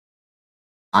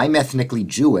I'm ethnically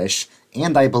Jewish,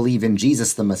 and I believe in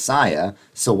Jesus the Messiah,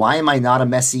 so why am I not a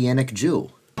Messianic Jew?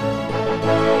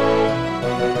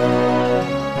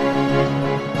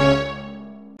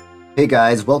 Hey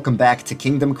guys, welcome back to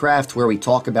KingdomCraft, where we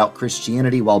talk about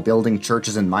Christianity while building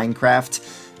churches in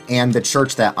Minecraft. And the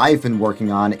church that I've been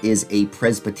working on is a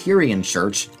Presbyterian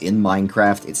church in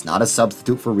Minecraft. It's not a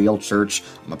substitute for real church.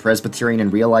 I'm a Presbyterian in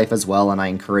real life as well, and I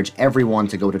encourage everyone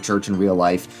to go to church in real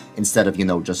life instead of,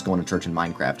 just going to church in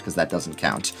Minecraft, because that doesn't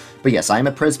count. But yes, I'm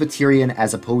a Presbyterian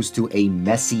as opposed to a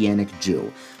Messianic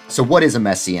Jew. So what is a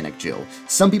Messianic Jew?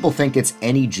 Some people think it's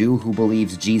any Jew who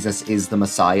believes Jesus is the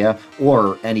Messiah,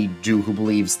 or any Jew who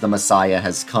believes the Messiah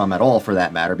has come at all, for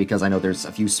that matter, because I know there's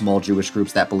a few small Jewish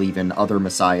groups that believe in other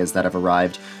Messiahs that have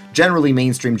arrived. Generally,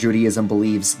 mainstream Judaism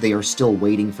believes they are still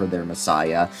waiting for their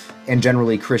Messiah, and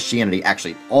generally Christianity,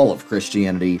 actually all of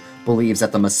Christianity, believes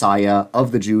that the Messiah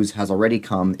of the Jews has already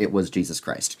come. It was Jesus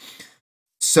Christ.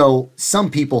 So, some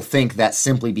people think that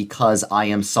simply because I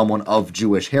am someone of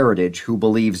Jewish heritage who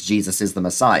believes Jesus is the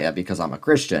Messiah because I'm a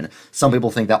Christian, some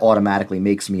people think that automatically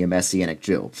makes me a Messianic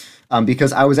Jew.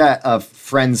 Because I was at a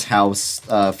friend's house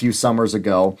a few summers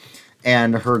ago,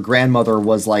 and her grandmother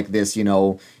was like this,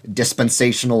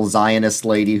 dispensational Zionist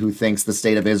lady who thinks the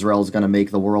state of Israel is going to make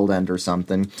the world end or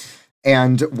something.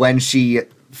 And when she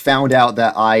found out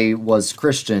that I was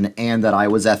Christian and that I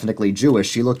was ethnically Jewish,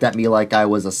 she looked at me like I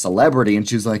was a celebrity, and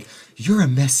she was like, "You're a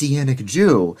Messianic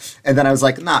Jew." And then I was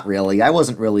like, not really. I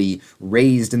wasn't really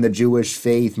raised in the Jewish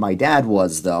faith. My dad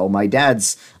was, though. My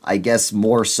dad's, I guess,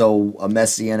 more so a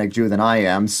Messianic Jew than I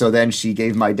am. So then she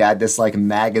gave my dad this,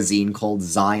 magazine called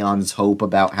Zion's Hope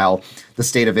about how the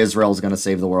state of Israel is going to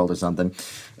save the world or something.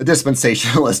 The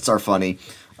dispensationalists are funny.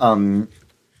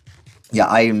 Yeah,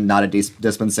 I am not a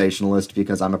dispensationalist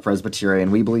because I'm a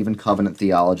Presbyterian. We believe in covenant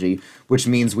theology, which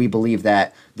means we believe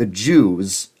that the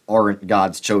Jews aren't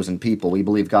God's chosen people. We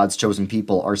believe God's chosen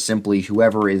people are simply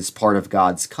whoever is part of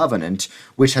God's covenant,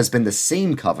 which has been the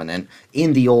same covenant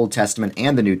in the Old Testament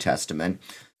and the New Testament.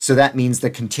 So that means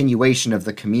the continuation of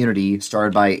the community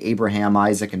started by Abraham,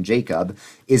 Isaac, and Jacob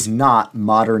is not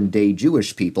modern-day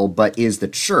Jewish people, but is the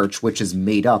church, which is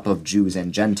made up of Jews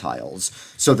and Gentiles.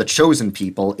 So the chosen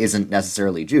people isn't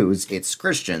necessarily Jews, it's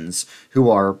Christians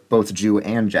who are both Jew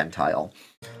and Gentile.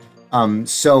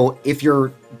 So if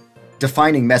you're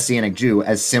defining Messianic Jew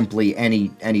as simply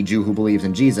any Jew who believes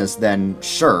in Jesus, then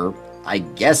sure, I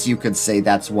guess you could say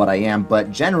that's what I am,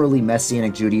 but generally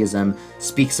Messianic Judaism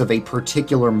speaks of a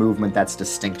particular movement that's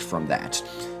distinct from that.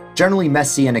 Generally,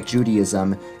 Messianic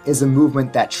Judaism is a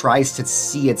movement that tries to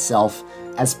see itself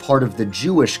as part of the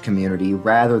Jewish community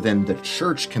rather than the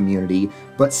church community,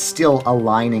 but still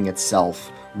aligning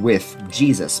itself with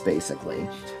Jesus, basically.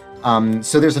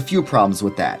 So there's a few problems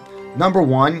with that. Number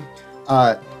one,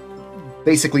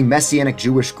 basically Messianic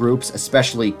Jewish groups,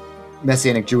 especially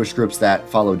Messianic Jewish groups that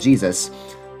follow Jesus,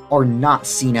 are not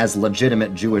seen as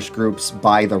legitimate Jewish groups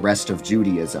by the rest of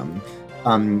Judaism.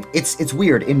 It's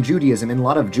weird. In Judaism, in a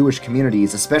lot of Jewish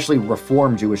communities, especially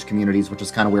Reform Jewish communities, which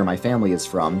is kind of where my family is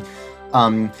from,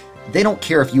 they don't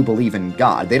care if you believe in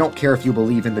God. They don't care if you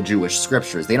believe in the Jewish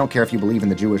scriptures. They don't care if you believe in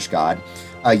the Jewish God.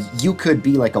 You could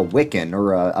be like a Wiccan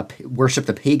or worship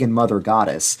the pagan mother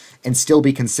goddess and still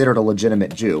be considered a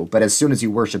legitimate Jew. But as soon as you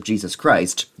worship Jesus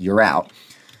Christ, you're out.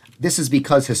 This is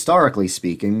because, historically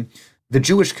speaking, the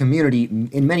Jewish community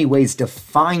in many ways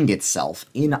defined itself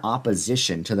in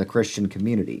opposition to the Christian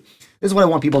community. This is what I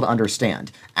want people to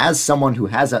understand. As someone who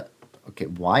has a... Okay,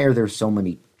 why are there so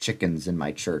many chickens in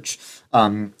my church?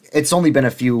 It's only been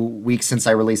a few weeks since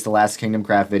I released the last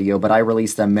KingdomCraft video, but I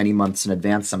release them many months in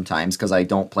advance sometimes because I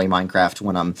don't play Minecraft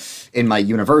when I'm in my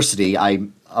university. I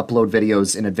upload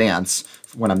videos in advance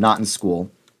when I'm not in school.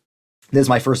 This is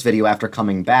my first video after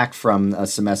coming back from a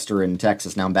semester in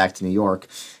Texas. Now I'm back to New York.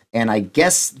 And I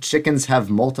guess chickens have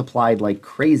multiplied like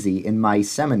crazy in my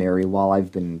seminary while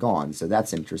I've been gone. So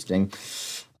that's interesting.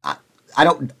 I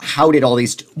don't... How did all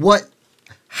these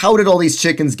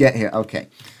chickens get here? Okay.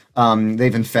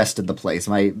 They've infested the place.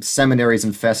 My seminary's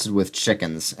infested with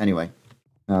chickens. Anyway.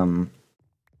 But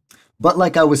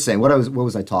like I was saying, what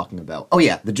was I talking about? Oh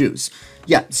yeah, the Jews.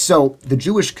 Yeah, so the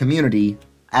Jewish community...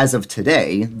 As of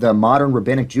today, the modern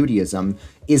rabbinic Judaism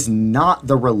is not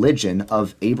the religion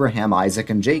of Abraham, Isaac,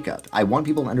 and Jacob. I want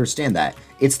people to understand that.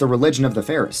 It's the religion of the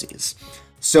Pharisees.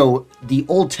 So the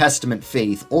Old Testament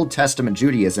faith, Old Testament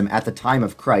Judaism at the time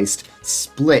of Christ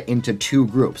split into two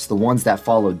groups, the ones that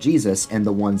followed Jesus and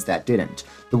the ones that didn't.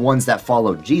 The ones that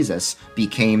followed Jesus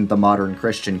became the modern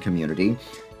Christian community,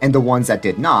 and the ones that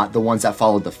did not, the ones that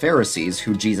followed the Pharisees,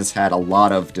 who Jesus had a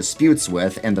lot of disputes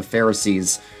with, and the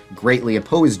Pharisees greatly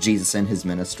opposed Jesus and his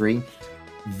ministry,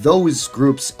 those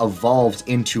groups evolved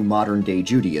into modern-day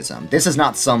Judaism. This is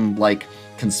not some, like,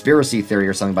 conspiracy theory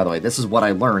or something, by the way. This is what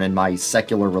I learned in my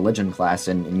secular religion class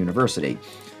in university.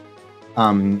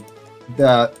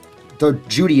 The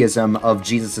Judaism of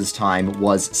Jesus' time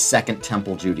was Second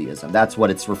Temple Judaism. That's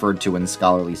what it's referred to in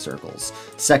scholarly circles.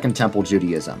 Second Temple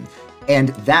Judaism. And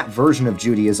that version of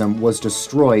Judaism was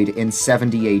destroyed in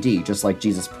 70 AD, just like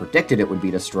Jesus predicted it would be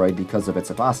destroyed because of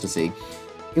its apostasy.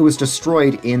 It was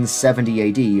destroyed in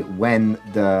 70 AD when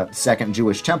the Second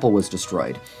Jewish Temple was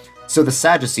destroyed. So the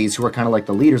Sadducees, who were kind of like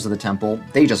the leaders of the temple,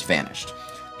 they just vanished.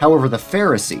 However, the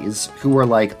Pharisees, who were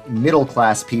like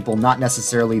middle-class people, not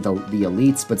necessarily the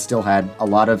elites, but still had a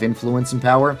lot of influence and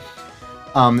power,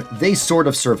 they sort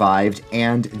of survived,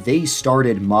 and they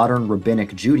started modern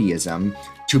rabbinic Judaism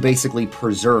to basically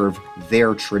preserve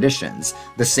their traditions,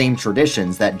 the same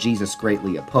traditions that Jesus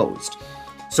greatly opposed.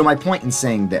 So my point in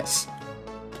saying this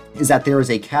is that there is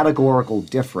a categorical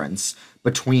difference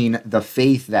between the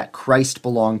faith that Christ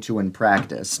belonged to and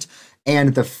practiced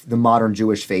and the modern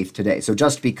Jewish faith today. So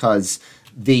just because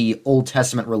the Old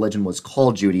Testament religion was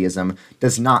called Judaism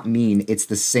does not mean it's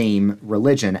the same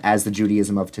religion as the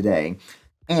Judaism of today.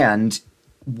 And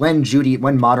when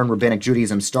modern rabbinic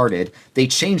Judaism started, they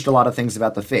changed a lot of things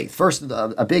about the faith. First,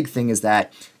 a big thing is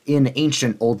that in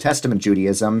ancient Old Testament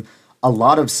Judaism, a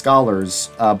lot of scholars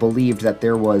believed that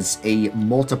there was a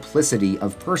multiplicity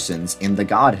of persons in the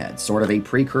Godhead, sort of a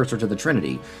precursor to the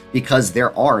Trinity, because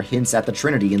there are hints at the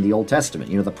Trinity in the Old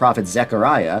Testament. You know, the prophet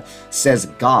Zechariah says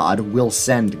God will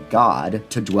send God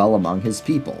to dwell among his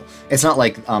people. It's not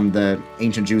like the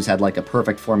ancient Jews had like a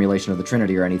perfect formulation of the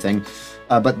Trinity or anything,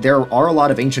 but there are a lot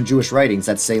of ancient Jewish writings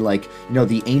that say, like, you know,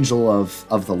 the angel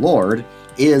of the Lord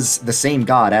is the same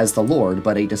God as the Lord,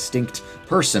 but a distinct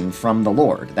person from the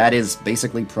Lord. That is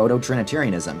basically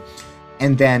proto-Trinitarianism.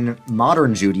 And then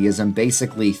modern Judaism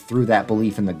basically threw that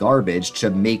belief in the garbage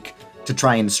to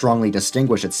try and strongly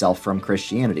distinguish itself from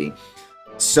Christianity.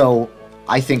 So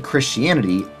I think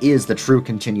Christianity is the true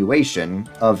continuation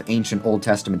of ancient Old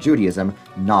Testament Judaism,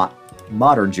 not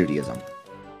modern Judaism.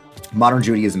 Modern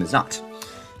Judaism is not.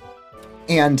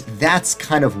 And that's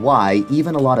kind of why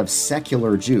even a lot of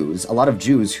secular Jews, a lot of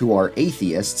Jews who are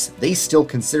atheists, they still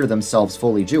consider themselves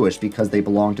fully Jewish because they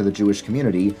belong to the Jewish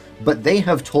community, but they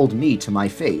have told me to my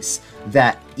face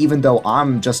that even though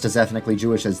I'm just as ethnically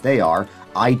Jewish as they are,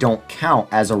 I don't count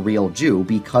as a real Jew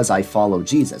because I follow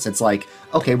Jesus. It's like,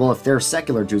 okay, well, if they're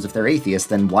secular Jews, if they're atheists,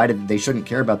 then they shouldn't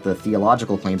care about the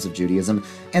theological claims of Judaism,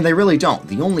 and they really don't.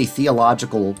 The only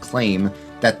theological claim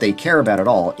that they care about at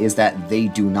all is that they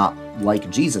do not like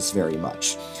Jesus very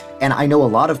much. And I know a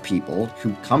lot of people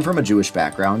who come from a Jewish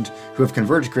background who have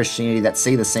converted to Christianity that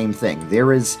say the same thing.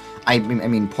 There is, I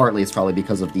mean, partly it's probably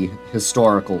because of the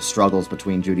historical struggles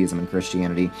between Judaism and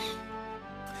Christianity,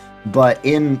 but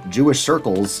in Jewish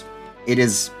circles, it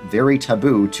is very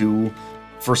taboo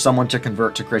for someone to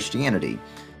convert to Christianity.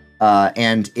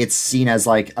 And it's seen as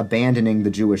like abandoning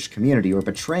the Jewish community or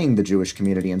betraying the Jewish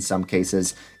community in some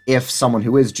cases if someone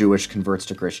who is Jewish converts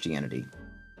to Christianity.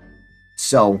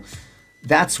 So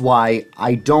that's why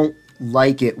I don't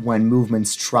like it when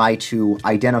movements try to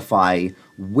identify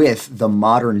with the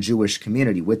modern Jewish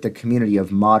community, with the community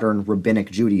of modern rabbinic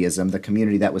Judaism, the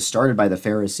community that was started by the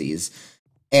Pharisees,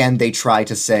 and they try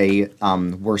to say,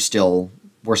 we're still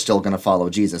going to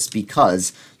follow Jesus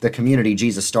because the community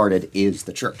Jesus started is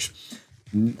the church.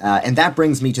 And that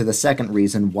brings me to the second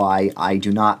reason why I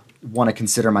do not want to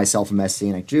consider myself a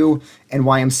Messianic Jew and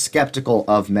why I'm skeptical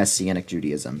of Messianic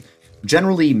Judaism.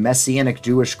 Generally, Messianic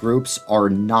Jewish groups are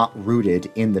not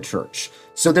rooted in the church.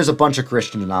 So there's a bunch of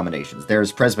Christian denominations.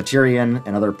 There's Presbyterian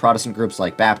and other Protestant groups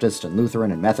like Baptist and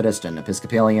Lutheran and Methodist and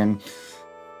Episcopalian.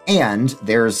 And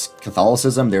there's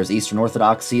Catholicism, there's Eastern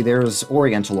Orthodoxy, there's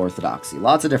Oriental Orthodoxy,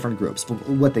 lots of different groups. But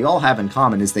what they all have in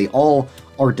common is they all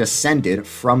are descended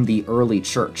from the early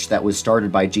church that was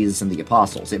started by Jesus and the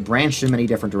apostles. It branched in many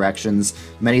different directions.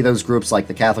 Many of those groups, like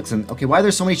the Catholics, and okay, why are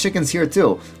there so many chickens here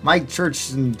too? My church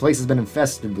and place has been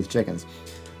infested with chickens.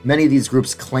 Many of these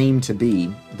groups claim to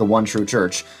be the one true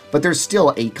church, but there's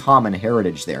still a common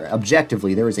heritage there.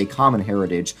 Objectively, there is a common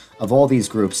heritage of all these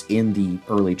groups in the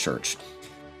early church.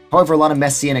 However, a lot of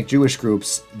Messianic Jewish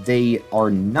groups, they are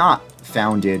not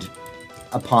founded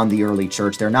upon the early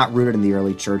church. They're not rooted in the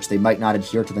early church. They might not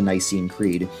adhere to the Nicene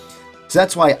Creed. So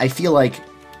that's why I feel like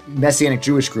Messianic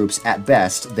Jewish groups, at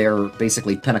best, they're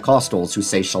basically Pentecostals who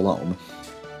say shalom.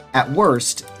 At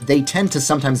worst, they tend to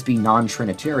sometimes be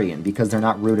non-Trinitarian because they're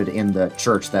not rooted in the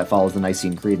church that follows the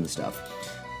Nicene Creed and stuff.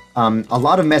 A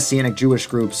lot of Messianic Jewish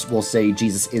groups will say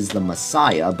Jesus is the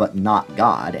Messiah, but not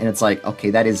God, and it's like, okay,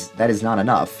 that is not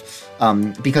enough.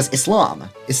 Because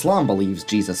Islam believes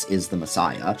Jesus is the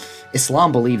Messiah.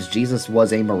 Islam believes Jesus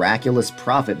was a miraculous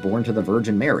prophet born to the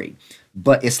Virgin Mary,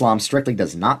 but Islam strictly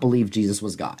does not believe Jesus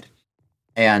was God.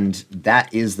 And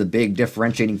that is the big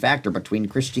differentiating factor between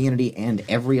Christianity and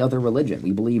every other religion.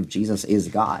 We believe Jesus is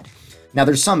God. Now,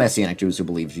 there's some Messianic Jews who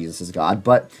believe Jesus is God,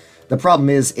 but the problem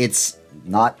is it's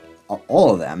not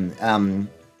all of them.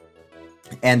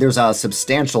 And there's a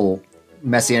substantial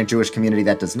Messianic Jewish community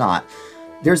that does not.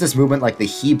 There's this movement like the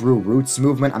Hebrew Roots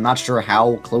movement. I'm not sure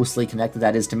how closely connected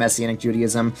that is to Messianic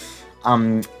Judaism.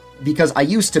 Because I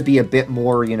used to be a bit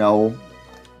more,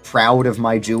 proud of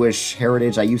my Jewish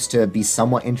heritage. I used to be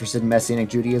somewhat interested in Messianic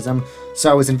Judaism.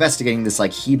 So I was investigating this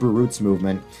like Hebrew Roots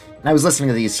movement. And I was listening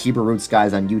to these Hebrew Roots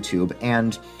guys on YouTube,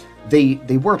 and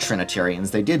they were Trinitarians.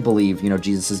 They did believe,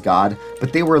 Jesus is God,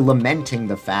 but they were lamenting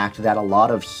the fact that a lot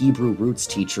of Hebrew Roots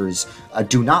teachers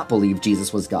do not believe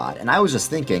Jesus was God. And I was just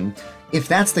thinking, if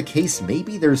that's the case,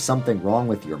 maybe there's something wrong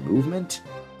with your movement.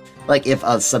 Like, if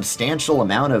a substantial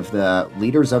amount of the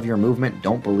leaders of your movement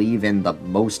don't believe in the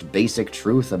most basic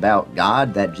truth about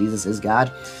God, that Jesus is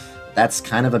God, that's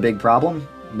kind of a big problem.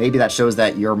 Maybe that shows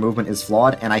that your movement is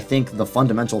flawed, and I think the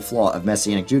fundamental flaw of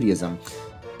Messianic Judaism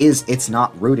is it's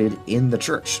not rooted in the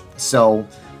church. So,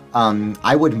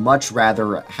 I would much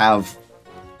rather have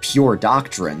pure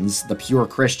doctrines, the pure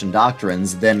Christian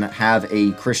doctrines, than have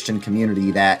a Christian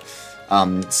community that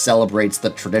celebrates the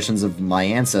traditions of my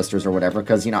ancestors or whatever,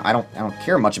 because, I don't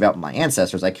care much about my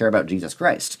ancestors, I care about Jesus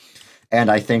Christ. And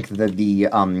I think that the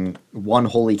one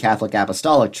holy Catholic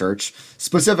Apostolic Church,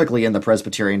 specifically in the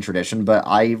Presbyterian tradition, but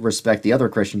I respect the other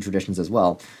Christian traditions as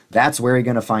well, that's where you're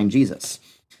going to find Jesus.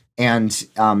 And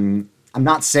I'm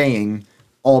not saying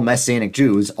all Messianic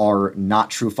Jews are not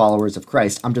true followers of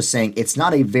Christ. I'm just saying it's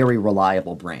not a very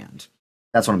reliable brand.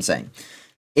 That's what I'm saying.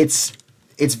 It's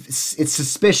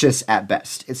suspicious at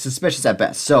best. It's suspicious at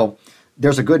best. So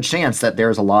there's a good chance that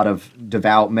there's a lot of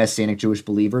devout Messianic Jewish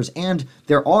believers, and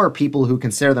there are people who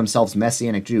consider themselves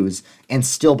Messianic Jews and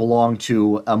still belong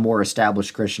to a more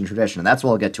established Christian tradition, and that's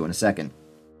what I'll get to in a second.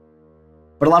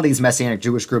 But a lot of these Messianic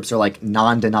Jewish groups are like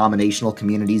non-denominational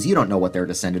communities. You don't know what they're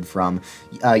descended from.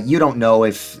 You don't know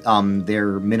if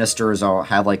their ministers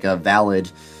have like a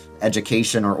valid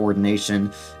education or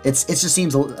ordination. It just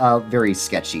seems very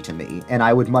sketchy to me, and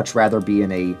I would much rather be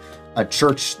in a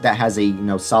church that has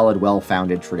a solid,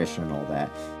 well-founded tradition and all that.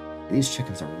 These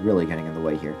chickens are really getting in the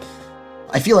way here.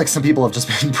 I feel like some people have just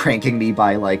been pranking me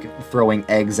by like throwing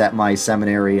eggs at my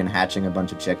seminary and hatching a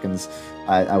bunch of chickens.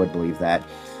 I would believe that.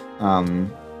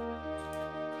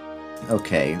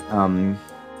 Okay. I'm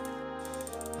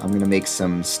gonna make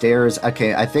some stairs.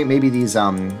 Okay, I think maybe these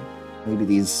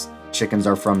chickens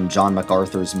are from John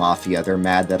MacArthur's Mafia. They're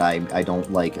mad that I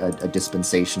don't like a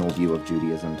dispensational view of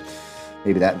Judaism.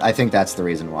 Maybe I think that's the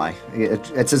reason why.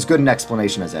 It's as good an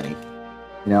explanation as any.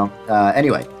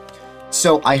 Anyway.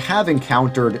 So I have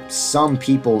encountered some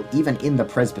people, even in the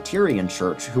Presbyterian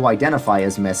Church, who identify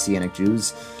as Messianic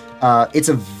Jews. It's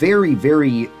a very,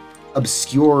 very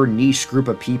obscure, niche group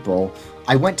of people.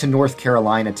 I went to North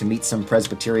Carolina to meet some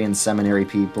Presbyterian seminary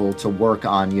people to work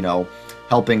on,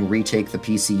 helping retake the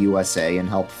PCUSA and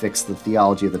help fix the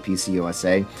theology of the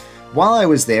PCUSA. While I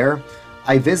was there,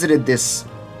 I visited this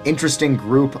interesting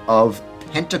group of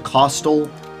Pentecostal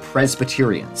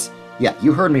Presbyterians. Yeah,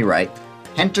 you heard me right.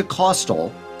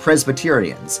 Pentecostal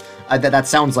Presbyterians. That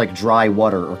sounds like dry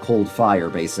water or cold fire,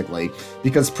 basically,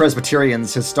 because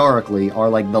Presbyterians historically are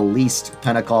like the least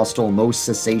Pentecostal, most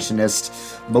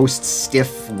cessationist, most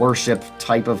stiff worship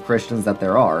type of Christians that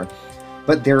there are.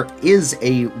 But there is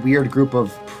a weird group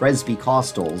of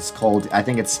Presbycostals called, I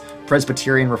think it's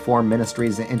Presbyterian Reformed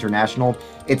Ministries International.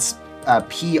 It's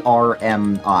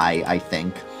PRMI, I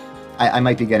think. I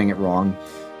might be getting it wrong.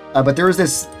 But there is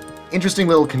this interesting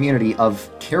little community of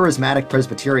charismatic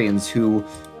Presbyterians who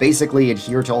basically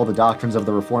adhere to all the doctrines of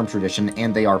the Reformed tradition,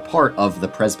 and they are part of the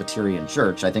Presbyterian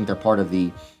Church. I think they're part of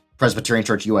the Presbyterian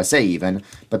Church USA even,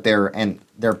 but they're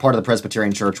part of the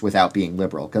Presbyterian Church without being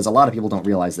liberal, because a lot of people don't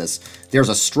realize this. There's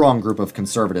a strong group of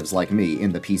conservatives like me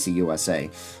in the PCUSA.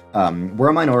 We're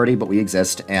a minority, but we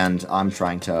exist, and I'm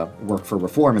trying to work for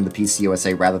reform in the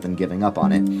PCUSA rather than giving up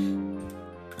on it.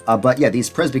 But yeah, these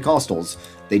Presbycostals,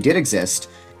 they did exist,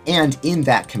 and in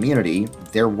that community,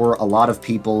 there were a lot of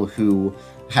people who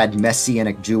had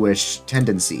Messianic Jewish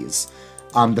tendencies.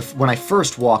 When I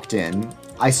first walked in,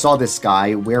 I saw this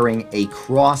guy wearing a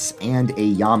cross and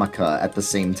a yarmulke at the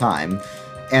same time.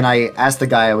 And I asked the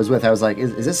guy I was with, I was like,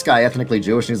 is this guy ethnically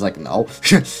Jewish? And he's like, no.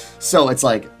 So it's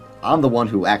like, I'm the one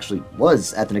who actually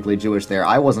was ethnically Jewish there.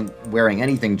 I wasn't wearing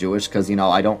anything Jewish because, you know,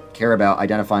 I don't care about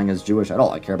identifying as Jewish at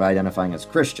all. I care about identifying as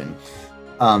Christian.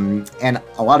 And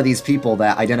a lot of these people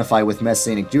that identify with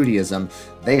Messianic Judaism,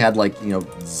 they had, like, you know,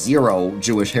 zero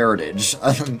Jewish heritage.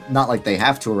 Not like they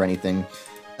have to or anything.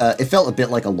 It felt a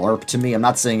bit like a LARP to me. I'm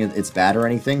not saying it's bad or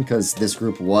anything, because this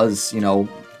group was, you know,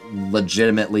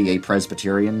 legitimately a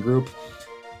Presbyterian group.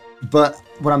 But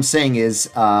what I'm saying is,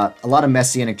 a lot of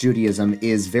Messianic Judaism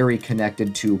is very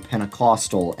connected to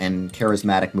Pentecostal and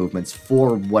charismatic movements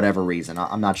for whatever reason.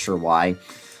 I'm not sure why.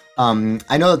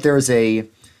 I know that there's a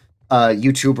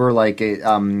YouTuber, like,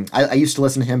 I used to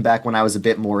listen to him back when I was a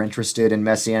bit more interested in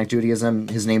Messianic Judaism.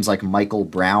 His name's, like, Michael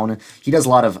Brown. He does a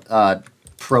lot of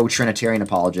pro-Trinitarian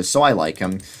apologists, so I like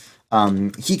him.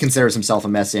 He considers himself a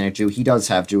Messianic Jew. He does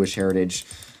have Jewish heritage.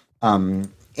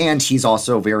 And he's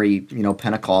also very, you know,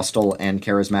 Pentecostal and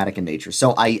charismatic in nature.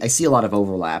 So I see a lot of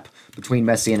overlap between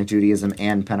Messianic Judaism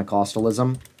and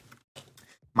Pentecostalism.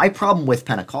 My problem with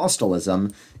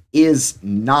Pentecostalism is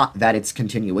not that it's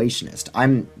continuationist.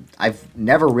 I've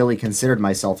never really considered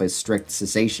myself a strict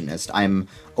cessationist. I'm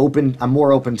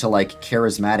more open to, like,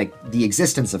 the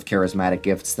existence of charismatic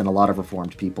gifts than a lot of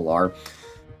Reformed people are.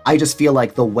 I just feel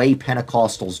like the way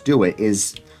Pentecostals do it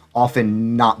is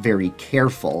often not very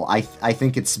careful. I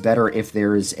think it's better if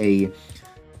there's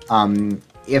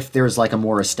like a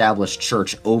more established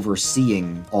church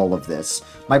overseeing all of this.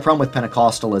 My problem with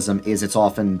Pentecostalism is it's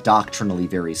often doctrinally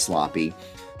very sloppy.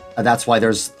 That's why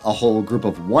there's a whole group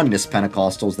of oneness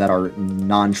Pentecostals that are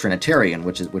non-Trinitarian,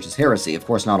 which is heresy. Of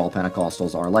course, not all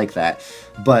Pentecostals are like that,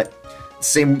 but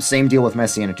same deal with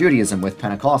Messianic Judaism. With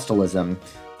Pentecostalism,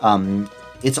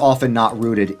 it's often not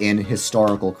rooted in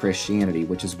historical Christianity,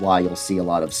 which is why you'll see a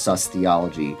lot of sus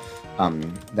theology.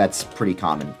 That's pretty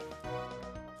common.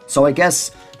 So I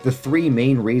guess the three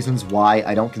main reasons why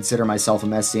I don't consider myself a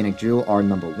Messianic Jew are,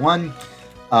 number one,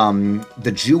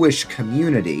 the Jewish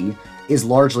community is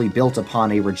largely built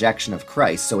upon a rejection of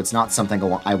Christ, so it's not something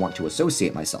I want to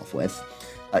associate myself with.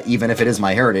 Even if it is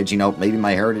my heritage, you know, maybe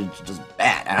my heritage is just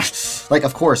bad. Like,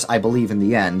 of course, I believe in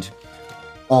the end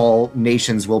all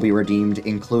nations will be redeemed,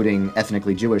 including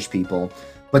ethnically Jewish people,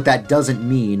 but that doesn't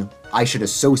mean I should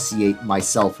associate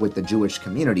myself with the Jewish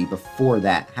community before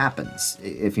that happens,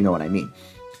 if you know what I mean.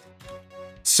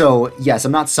 So, yes,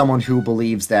 I'm not someone who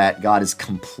believes that God is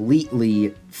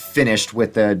completely finished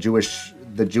with the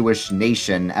Jewish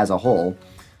nation as a whole,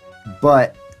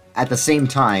 but at the same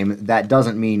time, that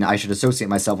doesn't mean I should associate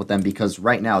myself with them, because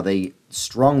right now they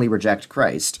strongly reject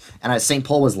Christ. And St.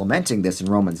 Paul was lamenting this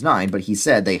in Romans 9, but he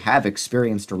said they have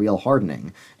experienced a real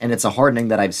hardening. And it's a hardening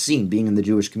that I've seen being in the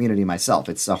Jewish community myself.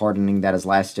 It's a hardening that has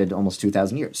lasted almost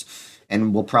 2,000 years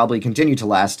and will probably continue to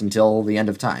last until the end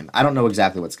of time. I don't know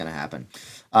exactly what's going to happen.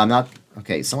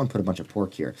 Okay, someone put a bunch of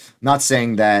pork here. I'm not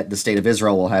saying that the state of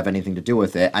Israel will have anything to do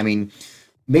with it. I mean,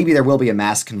 maybe there will be a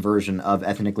mass conversion of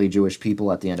ethnically Jewish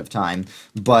people at the end of time,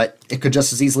 but it could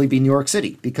just as easily be New York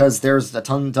City, because there's a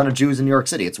ton of Jews in New York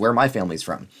City. It's where my family's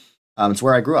from. It's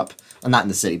where I grew up. Not in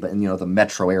the city, but in, you know, the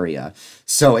metro area.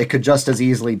 So it could just as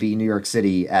easily be New York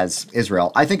City as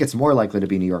Israel. I think it's more likely to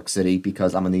be New York City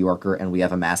because I'm a New Yorker and we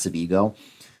have a massive ego.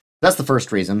 That's the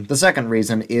first reason. The second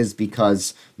reason is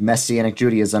because Messianic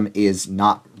Judaism is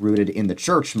not rooted in the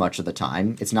church much of the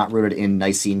time. It's not rooted in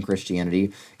Nicene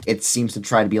Christianity. It seems to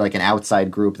try to be like an outside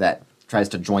group that tries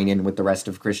to join in with the rest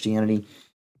of Christianity.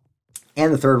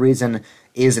 And the third reason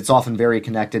is it's often very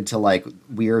connected to, like,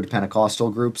 weird Pentecostal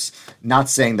groups. Not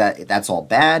saying that that's all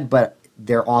bad, but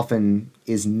there often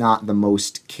is not the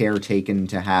most care taken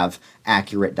to have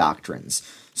accurate doctrines.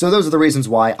 So those are the reasons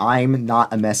why I'm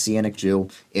not a Messianic Jew.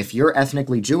 If you're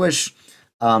ethnically Jewish,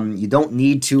 you don't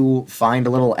need to find a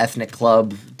little ethnic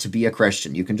club to be a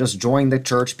Christian. You can just join the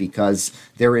church, because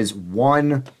there is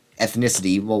one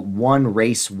ethnicity, well, one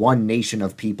race, one nation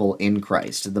of people in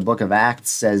Christ. The book of Acts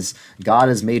says God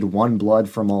has made one blood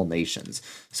from all nations.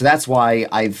 So that's why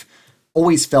I've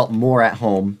always felt more at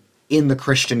home in the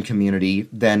Christian community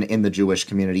than in the Jewish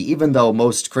community. Even though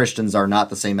most Christians are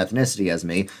not the same ethnicity as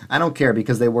me, I don't care,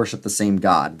 because they worship the same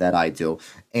God that I do,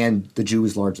 and the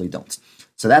Jews largely don't.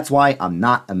 So that's why I'm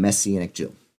not a Messianic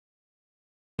Jew.